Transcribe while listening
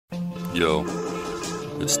Yo,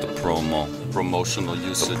 it's the promo. Promotional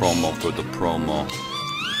usage. The promo for the promo.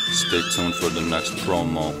 Stay tuned for the next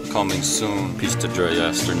promo. Coming soon. Peace to Dre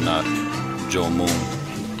Astronaut. Joe Moon.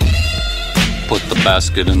 Put the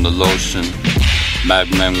basket in the lotion.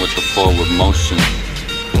 Madman with the forward motion.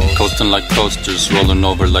 Coasting like coasters, rolling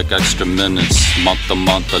over like extra minutes. Month to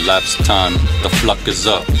month, elapsed time. The fluck is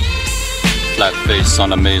up. Flat face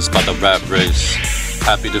on a maze by the rat race.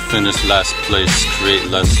 Happy to finish last place, create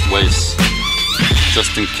less waste.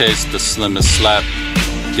 Just in case the slim is slap.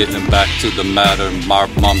 Getting back to the matter,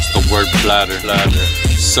 mum's the word bladder.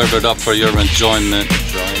 Serve it up for your enjoyment.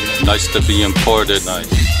 Nice to be imported.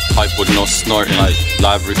 Hype with no snorting.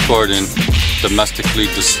 Live recording, domestically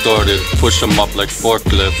distorted. Push 'em up like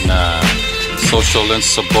forklift. Nah, social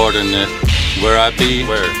insubordinate. Where I be?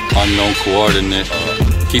 Unknown coordinate.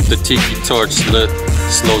 Keep the tiki torch lit.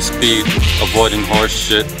 Slow speed, avoiding horse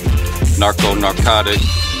shit. Narcotic.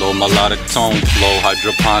 Low melodic tone, flow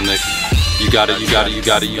hydroponic. You got it.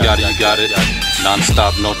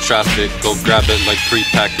 Non-stop, no traffic. Go grab it like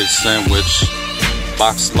pre-packaged sandwich.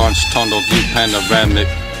 Box lunch, tunnel view panoramic.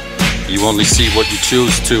 You only see what you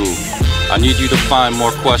choose to. I need you to find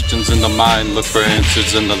more questions in the mind. Look for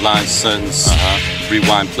answers in the line sentence.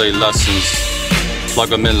 Rewind, play lessons. Plug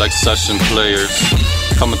them in like session players.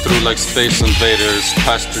 Coming through like space invaders.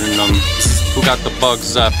 Pestering them. Who got the bug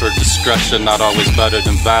zapper? Discretion not always better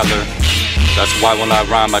than valor. That's why when I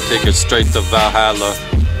rhyme I take it straight to Valhalla.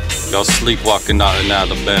 Y'all sleepwalking out in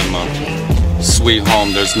Alabama. Sweet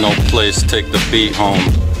home, there's no place. Take the beat home.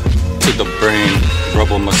 To the brain,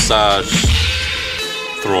 rubber massage.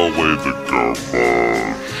 Throw away the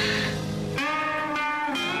garbage.